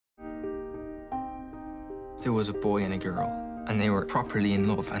there was a boy and a girl, and they were properly in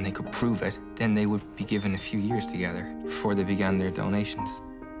love and they could prove it, then they would be given a few years together before they began their donations.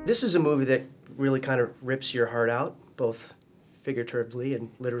 This is a movie that really kind of rips your heart out, both figuratively and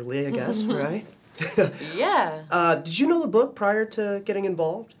literally, I guess, right? Yeah. Did you know the book prior to getting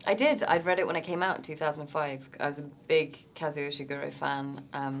involved? I did. I'd read it when it came out in 2005. I was a big Kazuo Ishiguro fan,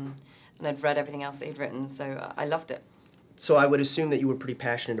 and I'd read everything else that he'd written, so I loved it. So I would assume that you were pretty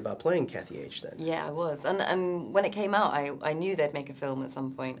passionate about playing Kathy H then. Yeah, I was. And when it came out, I knew they'd make a film at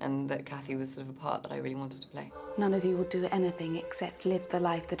some point, and that Kathy was sort of a part that I really wanted to play. None of you will do anything except live the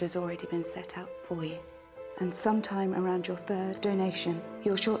life that has already been set out for you. And sometime around your third donation,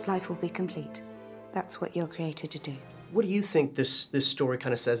 your short life will be complete. That's what you're created to do. What do you think this story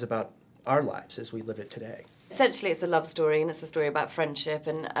kind of says about our lives as we live it today? Essentially, it's a love story, and it's a story about friendship.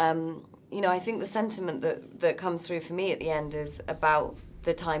 And, you know, I think the sentiment that comes through for me at the end is about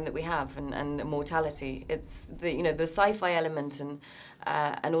the time that we have and mortality. It's the, you know, the sci-fi element and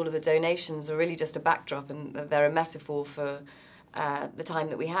all of the donations are really just a backdrop, and they're a metaphor for the time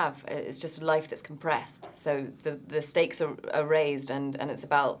that we have. It's just a life that's compressed. So the stakes are raised, and it's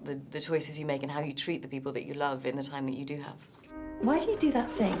about the choices you make and how you treat the people that you love in the time that you do have. Why do you do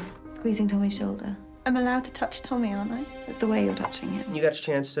that thing, squeezing Tommy's shoulder? I'm allowed to touch Tommy, aren't I? It's the way you're touching him. You got a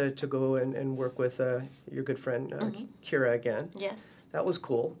chance to go and work with your good friend, Kira, again. Yes. That was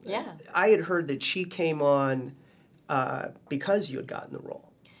cool. Yeah. I had heard that she came on because you had gotten the role.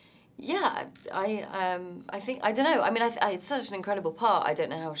 Yeah, I think, I don't know, I mean, it's such an incredible part. I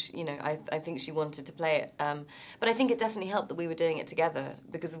don't know how she, you know, I think she wanted to play it. But I think it definitely helped that we were doing it together,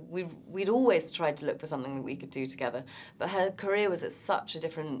 because we'd always tried to look for something that we could do together. But her career was at such a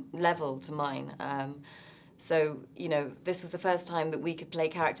different level to mine. So, you know, this was the first time that we could play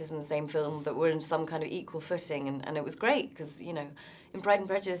characters in the same film that were in some kind of equal footing, and it was great, because, you know, in Pride and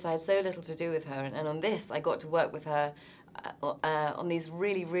Prejudice I had so little to do with her, and on this I got to work with her on these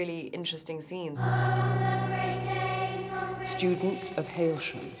really, really interesting scenes. Students of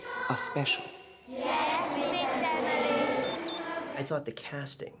Hailsham are special. Yes, Miss Emily. I thought the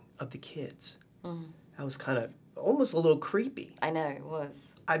casting of the kids, that was kind of almost a little creepy. I know, it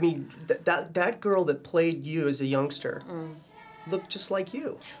was. I mean, that girl that played you as a youngster looked just like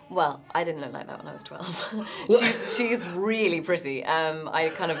you. Well, I didn't look like that when I was 12. she's really pretty.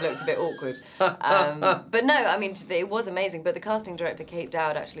 I kind of looked a bit awkward. But no, I mean, it was amazing. But the casting director, Kate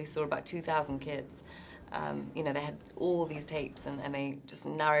Dowd, actually saw about 2,000 kids. You know, they had all these tapes, and they just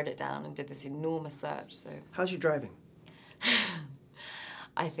narrowed it down and did this enormous search. So. How's your driving?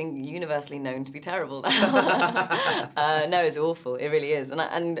 I think universally known to be terrible now. No, it's awful. It really is.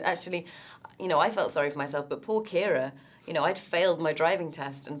 And actually, you know, I felt sorry for myself, but poor Kira, you know, I'd failed my driving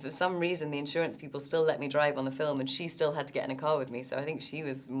test, and for some reason the insurance people still let me drive on the film, and she still had to get in a car with me, so I think she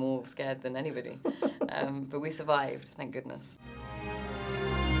was more scared than anybody. But we survived, thank goodness.